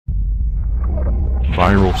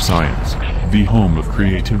Viral Science, the home of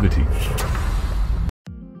creativity.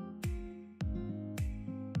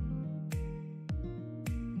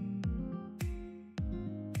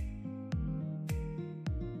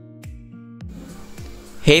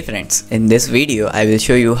 Hey friends, in this video I will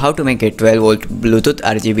show you how to make a 12V Bluetooth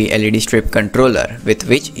RGB LED strip controller with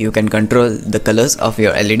which you can control the colors of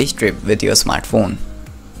your LED strip with your smartphone.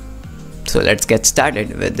 So let's get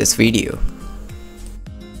started with this video.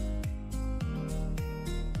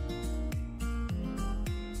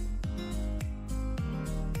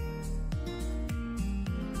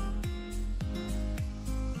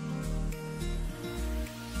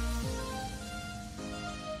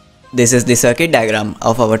 This is the circuit diagram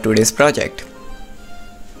of our today's project.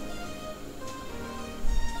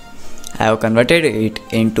 I have converted it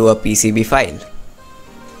into a PCB file.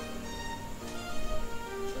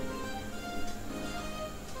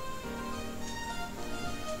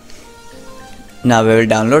 Now we will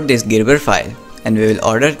download this Gerber file and we will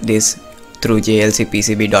order this through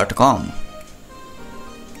jlcpcb.com.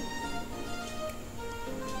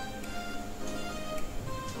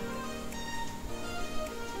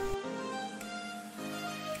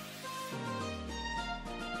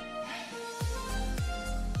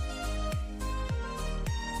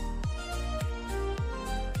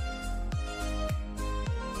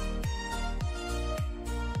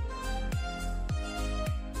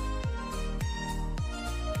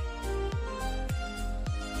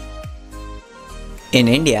 In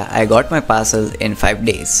India, I got my parcel in 5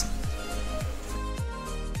 days.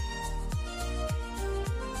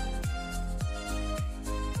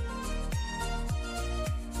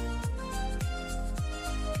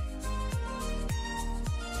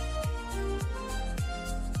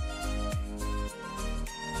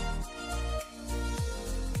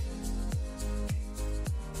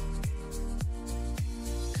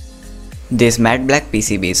 These matte black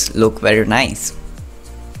PCBs look very nice.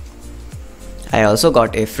 I also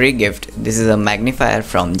got a free gift. This is a magnifier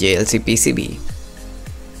from JLC PCB.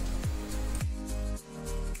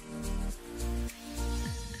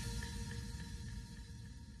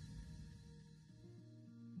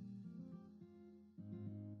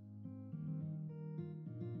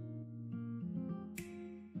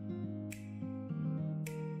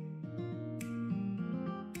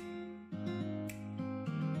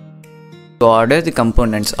 To order the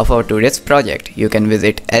components of our today's project, you can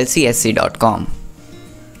visit lcsc.com.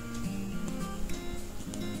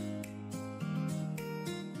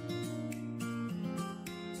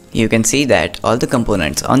 You can see that all the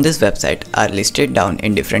components on this website are listed down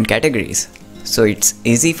in different categories, so it's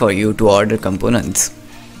easy for you to order components.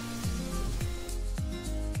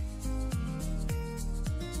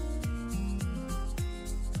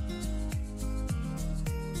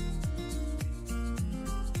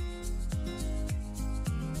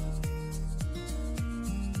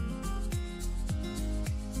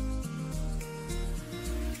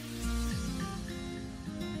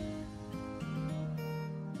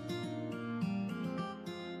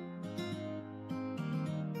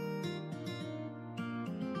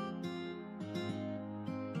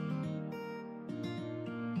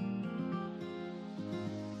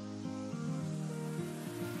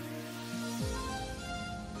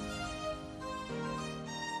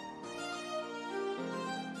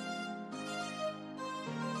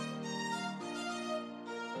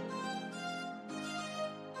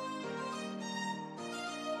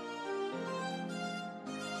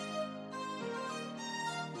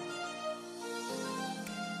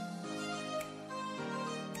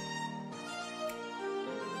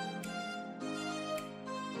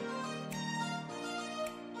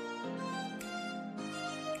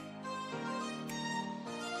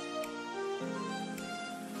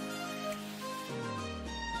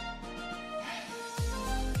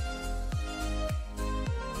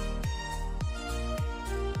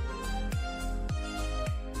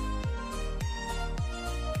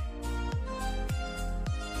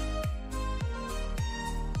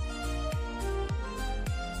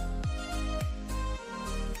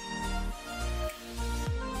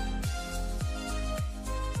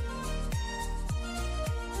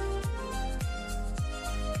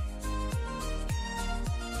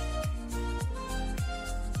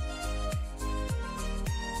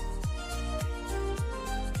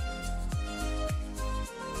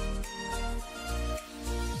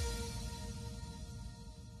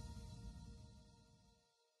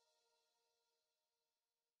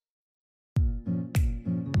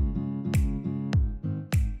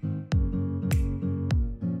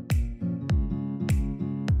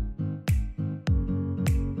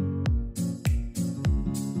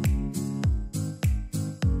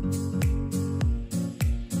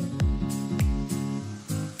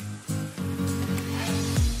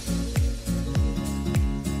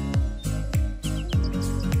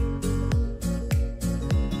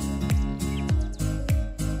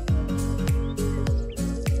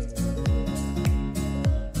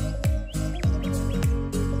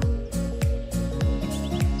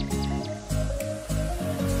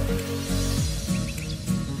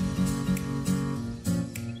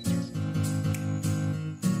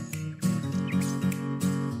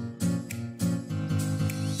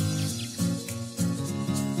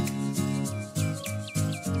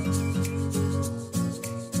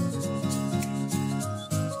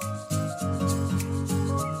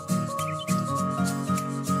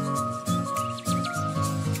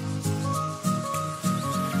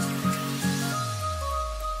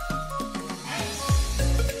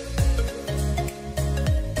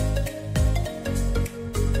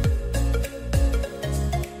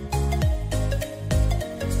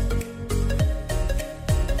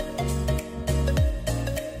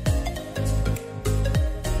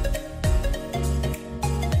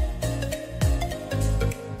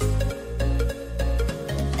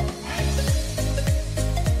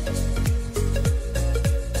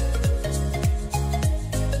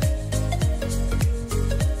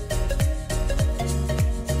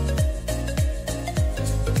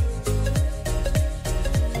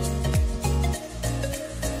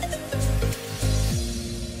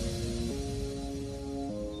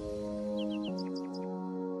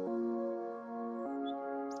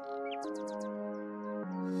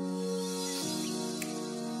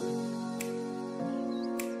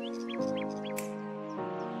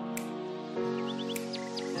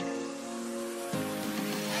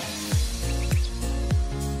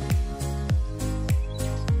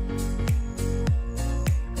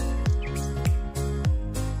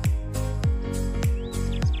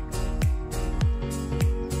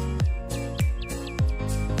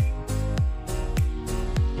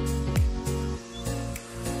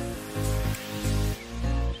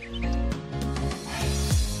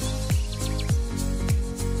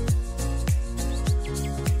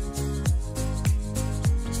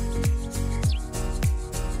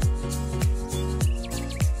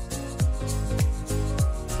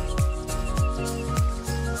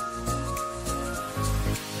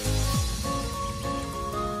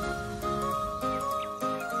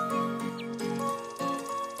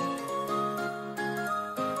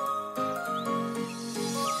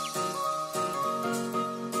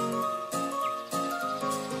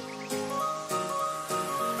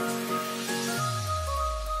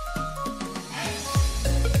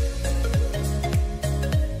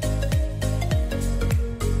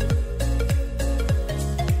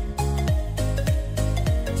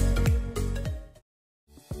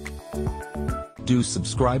 do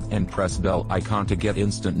subscribe and press bell icon to get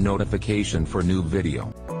instant notification for new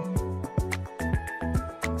video.